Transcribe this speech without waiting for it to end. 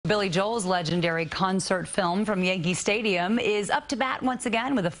Billy Joel's legendary concert film from Yankee Stadium is up to bat once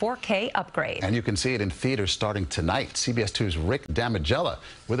again with a 4K upgrade. And you can see it in theaters starting tonight. CBS 2's Rick Damigella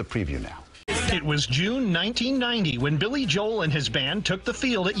with a preview now. It was June 1990 when Billy Joel and his band took the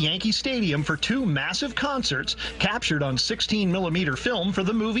field at Yankee Stadium for two massive concerts captured on 16mm film for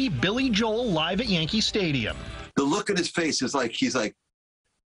the movie Billy Joel Live at Yankee Stadium. The look on his face is like, he's like,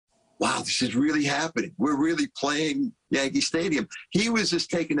 wow, this is really happening. We're really playing Yankee Stadium. He was as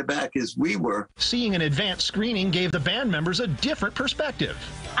taken aback as we were. Seeing an advanced screening gave the band members a different perspective.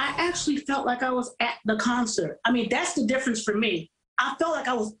 I actually felt like I was at the concert. I mean, that's the difference for me. I felt like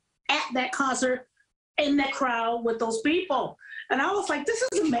I was at that concert, in that crowd with those people. And I was like, this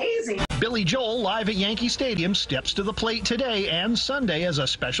is amazing. Billy Joel Live at Yankee Stadium steps to the plate today and Sunday as a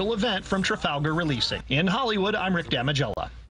special event from Trafalgar Releasing. In Hollywood, I'm Rick Damigella.